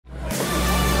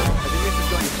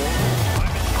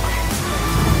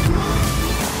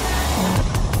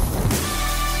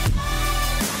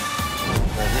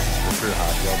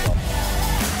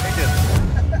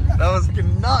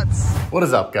What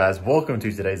is up, guys? Welcome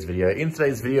to today's video. In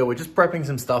today's video, we're just prepping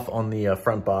some stuff on the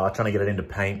front bar, trying to get it into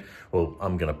paint. Well,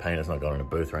 I'm gonna paint, it's not going in a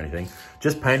booth or anything.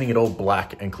 Just painting it all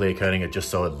black and clear coating it just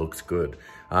so it looks good.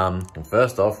 And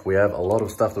first off, we have a lot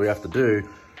of stuff that we have to do.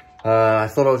 I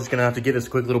thought I was just gonna have to give this a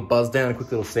quick little buzz down, a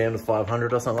quick little sand with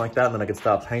 500 or something like that, and then I could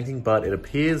start painting, but it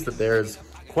appears that there's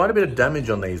quite a bit of damage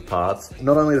on these parts.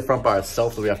 Not only the front bar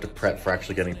itself that we have to prep for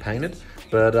actually getting painted,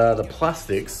 but the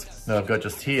plastics that I've got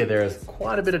just here, there is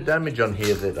quite a bit of damage on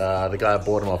here that the guy I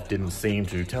bought them off didn't seem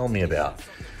to tell me about.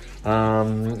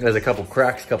 There's a couple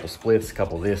cracks, couple splits,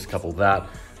 couple this, couple that.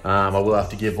 I will have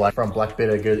to give front black bit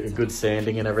a good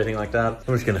sanding and everything like that.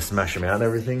 I'm just gonna smash them out and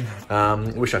everything.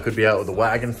 Wish I could be out with the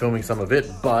wagon filming some of it,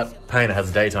 but painter has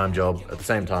a daytime job at the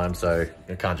same time, so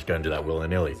I can't just go and do that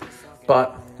willy-nilly.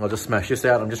 But I'll just smash this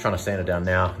out. I'm just trying to sand it down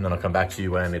now, and then I'll come back to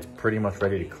you when it's pretty much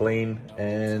ready to clean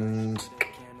and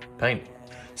paint.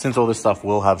 Since all this stuff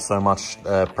will have so much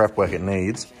prep work it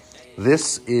needs,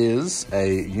 this is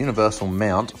a universal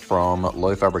mount from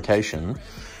Low Fabrication.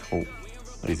 Oh,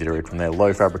 easy to read from there.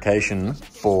 Low Fabrication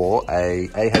for a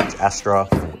AH Astra,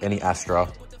 any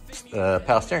Astra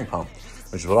power steering pump,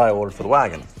 which is what I ordered for the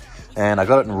wagon. And I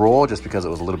got it in raw just because it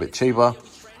was a little bit cheaper.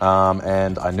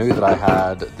 And I knew that I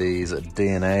had these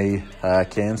DNA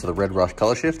cans for the Red Rush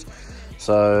color shift.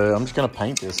 So I'm just gonna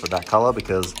paint this with that color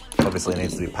because obviously it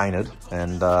needs to be painted,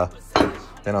 and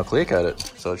then I'll clear coat it.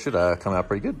 So it should come out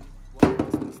pretty good. All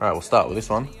right, we'll start with this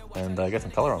one and get some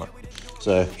color on it.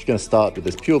 So just gonna start with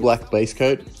this pure black base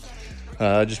coat.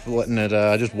 Just letting it,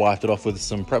 just wiped it off with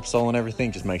some Prep Sol and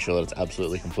everything. Just make sure that it's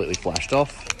absolutely completely flashed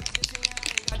off.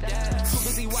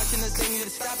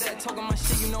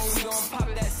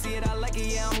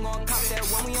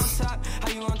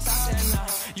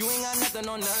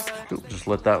 Just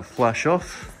let that flash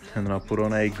off, and then I'll put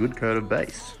on a good coat of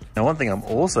base. Now, one thing I'm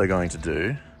also going to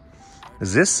do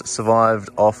is this survived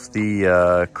off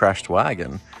the crashed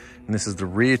wagon, and this is the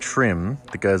rear trim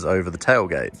that goes over the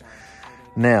tailgate.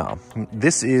 Now,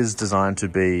 this is designed to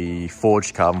be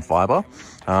forged carbon fiber,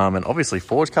 and obviously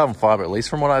forged carbon fiber, at least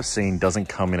from what I've seen, doesn't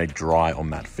come in a dry or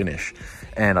matte finish.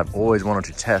 And I've always wanted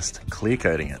to test clear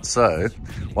coating it. So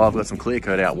while I've got some clear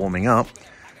coat out warming up,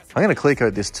 I'm gonna clear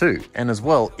coat this too. And as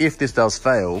well, if this does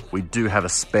fail, we do have a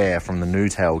spare from the new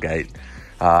tailgate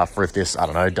for if this, I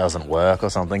don't know, doesn't work or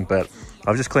something. But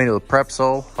I've just cleaned it with Prep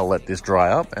Sol. I'll let this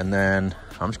dry up, and then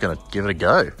I'm just gonna give it a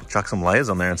go. Chuck some layers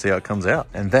on there and see how it comes out.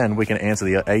 And then we can answer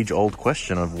the age-old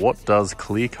question of what does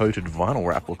clear-coated vinyl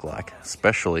wrap look like,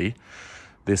 especially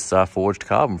this forged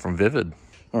carbon from Vivid.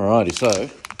 Alrighty, so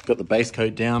got the base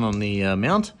coat down on the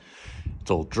mount. It's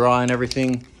all dry and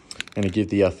everything. Gonna give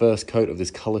the first coat of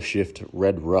this Color Shift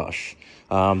Red Rush.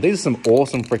 These are some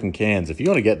awesome freaking cans. If you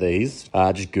want to get these,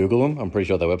 just Google them. I'm pretty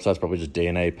sure their website's probably just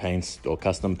DNA Paints or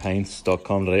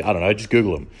CustomPaints.com. I don't know, just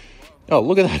Google them. Oh,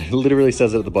 look at that. It literally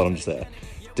says it at the bottom just there.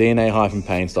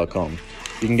 DNA-paints.com.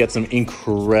 You can get some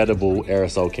incredible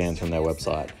aerosol cans from their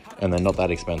website, and they're not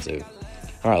that expensive.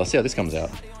 All right, let's see how this comes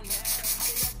out.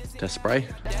 Test spray.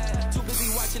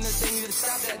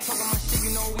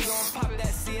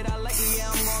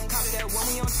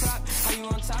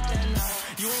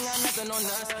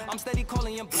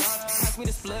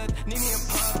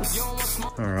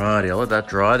 Alrighty, I'll let that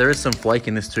dry. There is some flake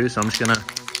in this too, so I'm just gonna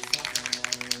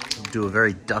do a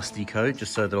very dusty coat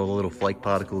just so that all the little flake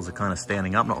particles are kind of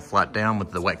standing up, not flat down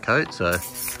with the wet coat. So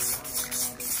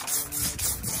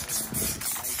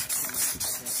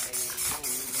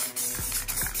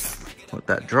let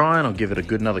that dry, and I'll give it a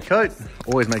good another coat.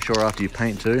 Always make sure after you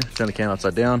paint too, turn the can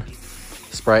upside down,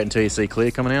 spray it until you see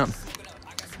clear coming out,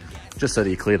 just so that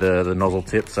you clear the nozzle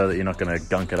tip so that you're not going to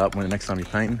gunk it up when the next time you're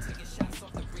painting.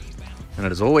 And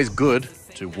it is always good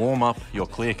to warm up your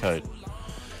clear coat.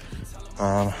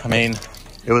 I mean,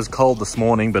 it was cold this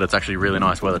morning, but it's actually really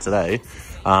nice weather today.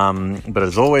 But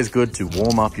it's always good to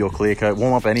warm up your clear coat,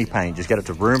 warm up any paint. Just get it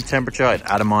to room temperature. It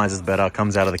atomizes better,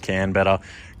 comes out of the can better,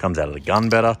 comes out of the gun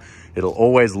better. It'll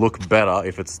always look better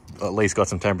if it's at least got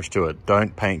some temperature to it.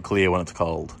 Don't paint clear when it's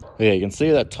cold. But yeah, you can see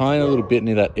that tiny little bit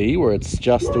near that E where it's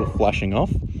just still flashing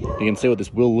off. You can see what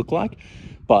this will look like,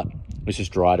 but it's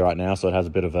just dried right now, so it has a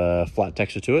bit of a flat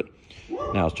texture to it.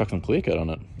 Now let's chuck some clear coat on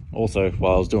it. Also,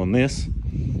 while I was doing this,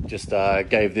 just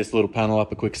gave this little panel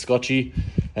up a quick scotchy,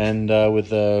 and with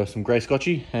some grey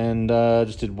scotchy, and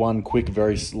just did one quick,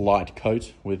 very light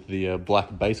coat with the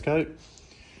black base coat.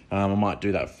 I might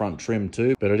do that front trim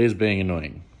too, but it is being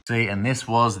annoying. See, and this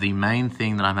was the main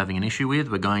thing that I'm having an issue with.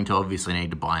 We're going to obviously need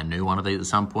to buy a new one of these at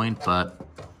some point, but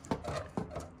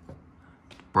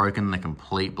broken the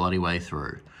complete bloody way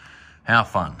through. How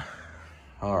fun.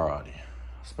 Alrighty.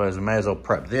 I suppose we may as well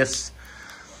prep this.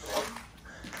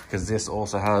 because this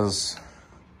also has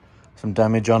some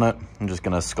damage on it. I'm just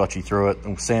gonna scotchy through it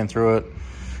and sand through it,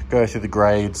 go through the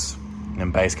grades, and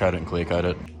then base coat it and clear coat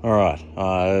it. All right,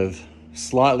 I've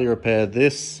slightly repaired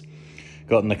this,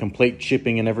 gotten the complete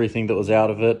chipping and everything that was out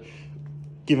of it,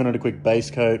 given it a quick base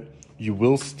coat. You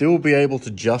will still be able to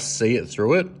just see it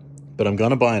through it, but I'm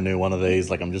gonna buy a new one of these.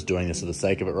 Like, I'm just doing this for the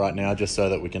sake of it right now, just so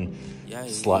that we can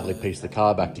slightly piece the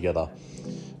car back together.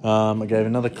 I gave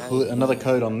another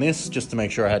coat on this just to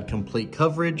make sure I had complete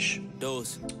coverage.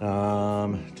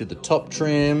 Did the top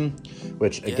trim,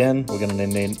 which again we're gonna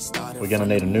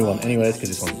need a new one anyways because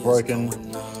this one's broken.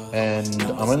 And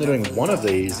I'm only doing one of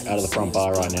these out of the front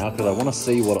bar right now because I want to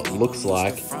see what it looks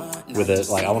like with it.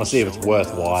 Like, I want to see if it's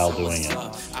worthwhile doing it.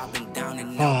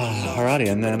 Alrighty,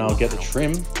 and then I'll get the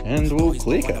trim and we'll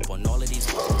clear coat.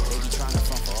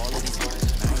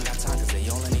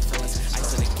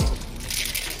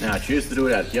 Now I choose to do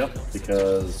it out here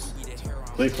because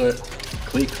clear coat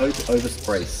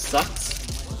overspray sucks.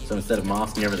 So instead of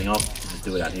masking everything off, just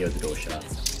do it out here with the door shut.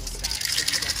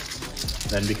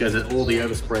 Then because all the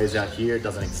overspray is out here, it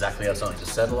doesn't exactly have something to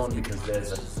settle on because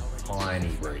there's a tiny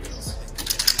breeze.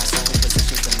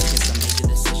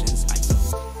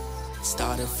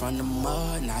 Started from the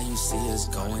mud, now you see us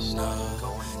going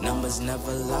up. Numbers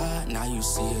never lie, now you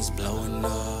see us blowing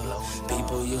up.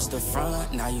 People used to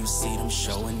front, now you see them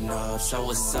showing up. So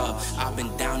what's up? I've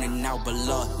been down and out, but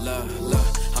look,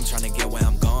 I'm trying to get where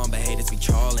I'm going, but haters be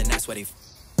trolling, that's where they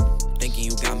thinking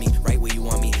you got me right where you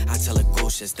want me. I tell a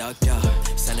ghost just ducked up,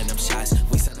 sending them shots,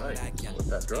 we send them back. Let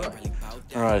that dry.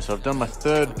 Alright, so I've done my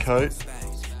third coat.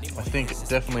 I think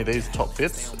definitely these top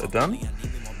bits are done.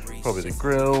 Probably the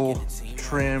grill,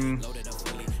 trim,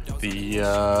 the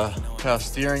power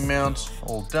steering mount,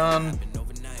 all done.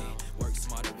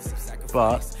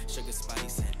 But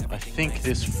I think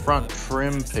this front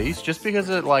trim piece, just because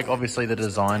it, like, obviously the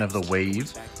design of the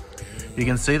weave, you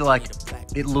can see like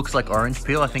it looks like orange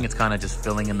peel. I think it's kind of just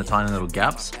filling in the tiny little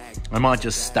gaps. I might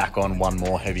just stack on one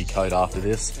more heavy coat after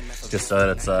this, just so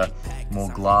that it's more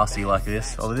glassy like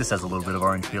this. Although this has a little bit of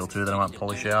orange peel too that I might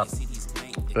polish out.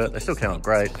 But they still came out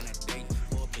great.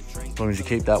 As long as you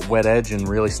keep that wet edge and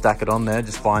really stack it on there,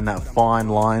 just find that fine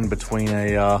line between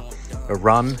a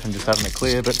run and just having it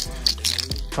clear, but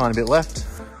tiny bit left.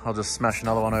 I'll just smash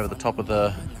another one over the top of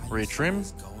the rear trim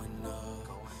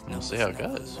and we'll see how it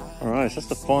goes. All right, so that's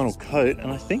the final coat.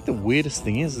 And I think the weirdest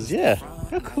thing is yeah,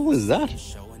 how cool is that?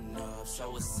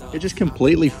 It just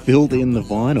completely filled in the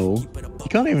vinyl. You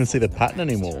can't even see the pattern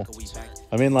anymore.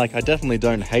 I mean, like, I definitely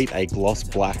don't hate a gloss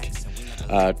black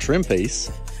trim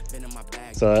piece.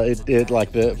 So it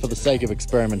like, for the sake of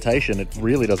experimentation, it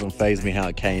really doesn't faze me how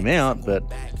it came out, but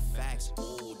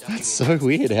that's so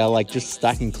weird how, like, just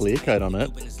stacking clear coat on it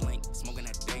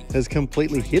has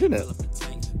completely hidden it.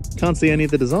 Can't see any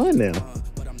of the design now.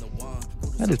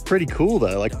 That is pretty cool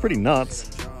though, like, pretty nuts.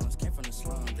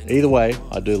 Either way,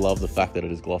 I do love the fact that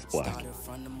it is gloss black.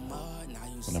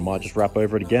 And I might just wrap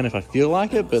over it again if I feel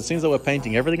like it, but it seems like we're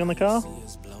painting everything on the car.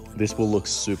 This will look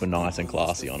super nice and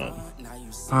classy on it.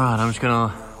 Alright, I'm just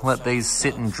gonna let these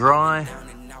sit and dry.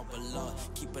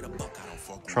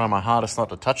 Try my hardest not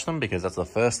to touch them because that's the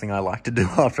first thing I like to do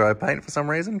after I paint for some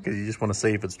reason, because you just want to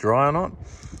see if it's dry or not.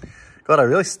 God, I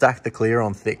really stacked the clear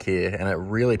on thick here and it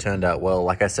really turned out well.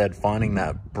 Like I said, finding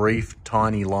that brief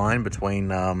tiny line between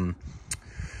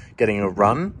getting a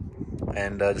run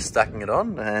and just stacking it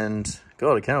on, and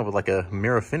God, it came up with like a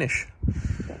mirror finish.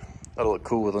 That'll look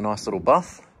cool with a nice little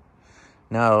buff.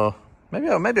 Now, maybe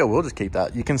I will just keep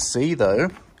that. You can see though,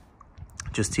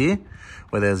 just here,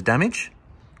 where there's damage,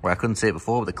 where I couldn't see it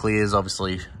before, but the clear is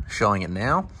obviously showing it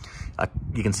now.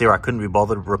 You can see where I couldn't be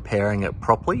bothered repairing it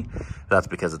properly. That's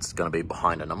because it's going to be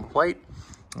behind a number plate.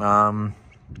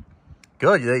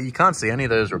 Good, you can't see any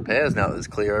of those repairs now that there's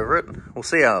clear over it. We'll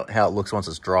see how it looks once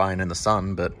it's dry and in the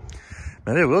sun, but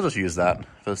maybe we'll just use that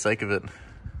for the sake of it. It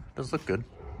does look good.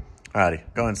 Alrighty,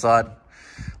 go inside,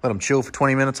 let them chill for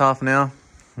 20 minutes, half an hour,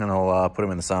 and I'll put them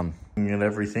in the sun. And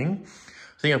everything.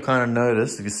 I think I've kind of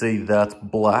noticed, if you see that's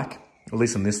black, at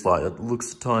least in this light, it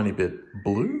looks a tiny bit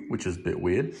blue, which is a bit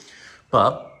weird.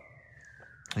 But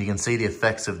you can see the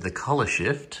effects of the color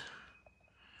shift.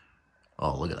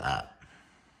 Oh, look at that.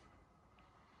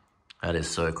 That is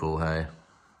so cool, hey?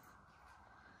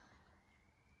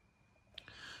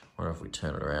 Or if we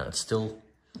turn it around, it's still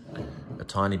a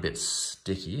tiny bit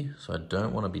sticky, so I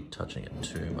don't want to be touching it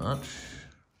too much.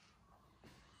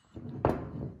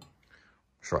 I'm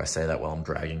sure I say that while I'm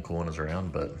dragging corners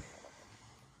around, but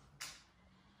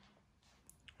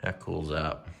how cool is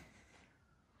that?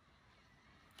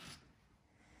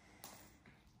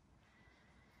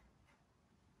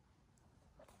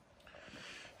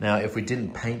 Now, if we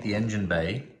didn't paint the engine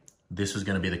bay, this was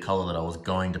gonna be the color that I was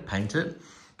going to paint it.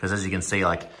 Because as you can see,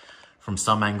 like from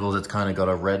some angles, it's kind of got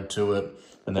a red to it.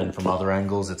 And then from other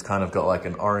angles, it's kind of got like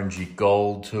an orangey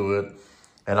gold to it.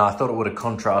 And I thought it would have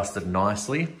contrasted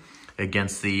nicely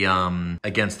against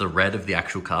the red of the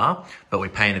actual car, but we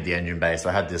painted the engine bay, so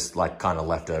I had this like kind of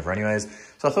left over anyways.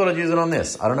 So I thought I'd use it on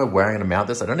this. I don't know where I'm gonna mount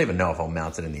this. I don't even know if I'll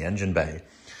mount it in the engine bay.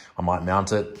 I might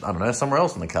mount it, I don't know, somewhere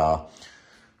else in the car.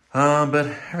 But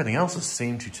everything else has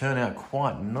seemed to turn out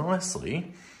quite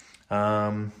nicely.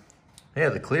 Yeah,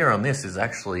 the clear on this is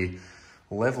actually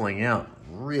leveling out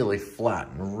really flat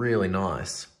and really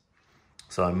nice.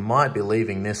 So I might be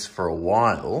leaving this for a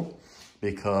while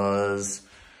because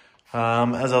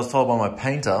as I was told by my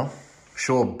painter,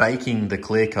 sure, baking the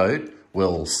clear coat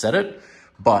will set it,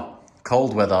 but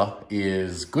cold weather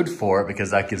is good for it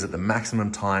because that gives it the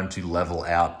maximum time to level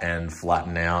out and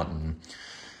flatten out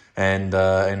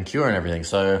and cure and everything.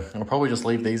 So I'll probably just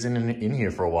leave these in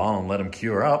here for a while and let them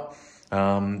cure up.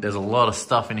 There's a lot of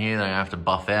stuff in here that I have to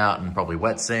buff out and probably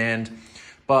wet sand,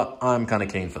 but I'm kind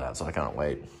of keen for that, so I can't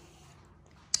wait.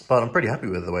 But I'm pretty happy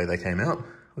with the way they came out.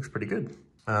 Looks pretty good.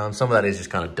 Some of that is just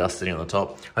kind of dusty on the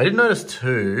top. I did notice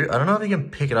too, I don't know if you can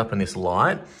pick it up in this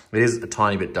light. It is a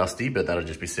tiny bit dusty, but that'll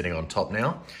just be sitting on top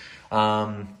now.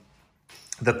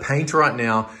 The paint right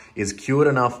now is cured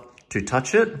enough to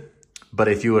touch it, but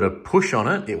if you were to push on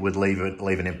it, it would leave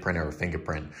an imprint or a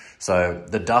fingerprint. So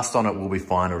the dust on it will be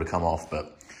fine, it'll come off,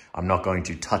 but I'm not going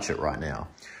to touch it right now.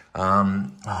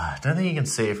 I don't think you can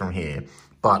see it from here,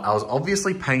 but I was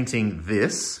obviously painting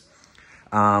this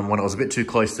when it was a bit too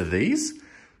close to these.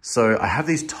 So I have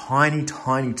these tiny,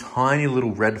 tiny, tiny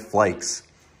little red flakes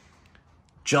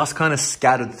just kind of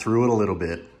scattered through it a little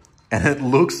bit. And it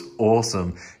looks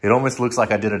awesome. It almost looks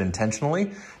like I did it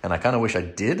intentionally. And I kind of wish I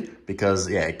did because,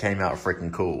 yeah, it came out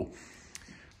freaking cool.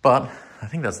 But I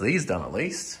think that's these done at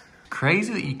least.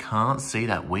 Crazy that you can't see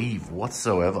that weave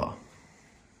whatsoever.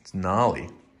 It's gnarly.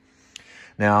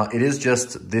 Now, it is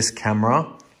just this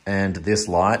camera and this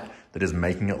light that is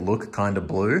making it look kind of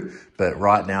blue. But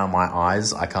right now, my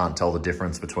eyes, I can't tell the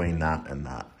difference between that and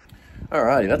that.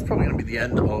 Alrighty, that's probably going to be the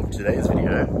end of today's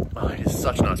video. Oh, it is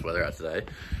such nice weather out today.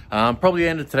 Probably the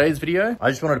end of today's video. I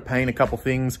just wanted to paint a couple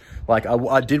things. Like,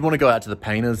 I did want to go out to the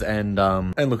painters and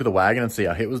look at the wagon and see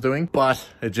how HIT was doing, but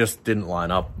it just didn't line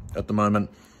up at the moment.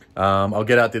 I'll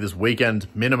get out there this weekend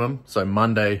minimum, so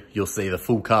Monday you'll see the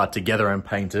full car together and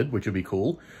painted, which would be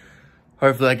cool.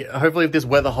 Hopefully if this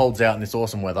weather holds out in this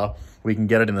awesome weather, we can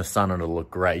get it in the sun and it'll look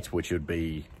great, which would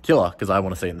be killer because I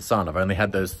want to see it in the sun. I've only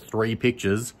had those 3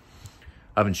 pictures.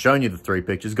 I haven't shown you the 3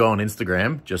 pictures. Go on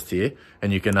Instagram, just here,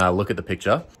 and you can look at the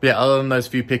picture. But yeah, other than those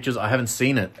few pictures, I haven't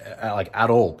seen it like at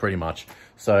all, pretty much.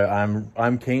 So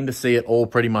I'm keen to see it all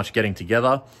pretty much getting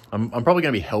together. I'm probably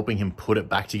going to be helping him put it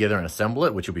back together and assemble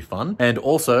it, which will be fun. And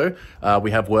also,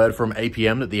 we have word from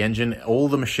APM that the engine, all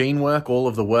the machine work, all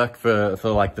of the work for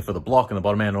the block and the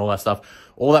bottom end and all that stuff,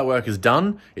 all that work is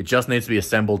done. It just needs to be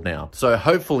assembled now. So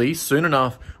hopefully soon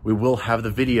enough, we will have the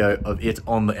video of it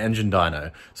on the engine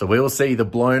dyno. So we will see the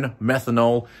blown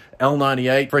methanol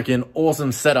L98 freaking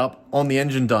awesome setup on the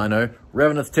engine dyno,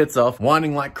 revving its tits off,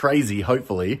 winding like crazy,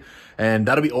 hopefully. And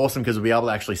that'll be awesome because we'll be able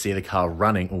to actually see the car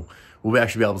running. We'll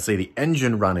actually be able to see the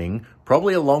engine running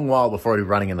probably a long while before it'll be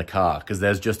running in the car because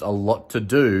there's just a lot to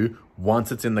do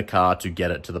once it's in the car to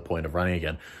get it to the point of running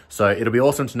again. So it'll be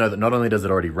awesome to know that not only does it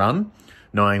already run,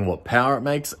 knowing what power it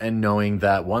makes and knowing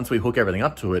that once we hook everything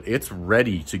up to it, it's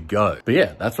ready to go. But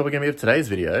yeah, that's what we're gonna be for today's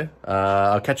video.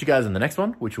 I'll catch you guys in the next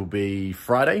one, which will be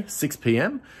Friday, 6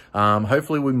 p.m.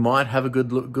 Hopefully we might have a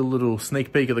good little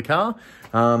sneak peek of the car.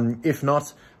 If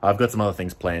not, I've got some other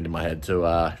things planned in my head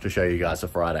to show you guys for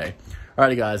Friday.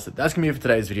 Alrighty guys, that's gonna be it for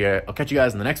today's video. I'll catch you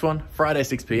guys in the next one, Friday,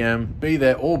 6 p.m. Be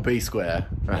there or be square.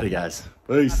 Alrighty guys,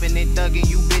 peace. I've been thugging,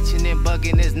 you bitching and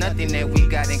bugging, there's nothing that we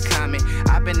got in common.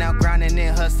 I've been out grinding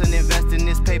and hustling, investing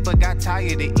this paper, got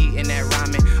tired of eating that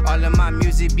ramen. All of my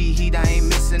music be heat, I ain't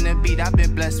missing a beat, I've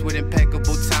been blessed with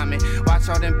impeccable timing. Watch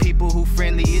all them people who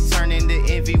friendly, it turn into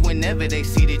envy whenever they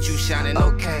see that you shining.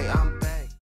 Okay, I'm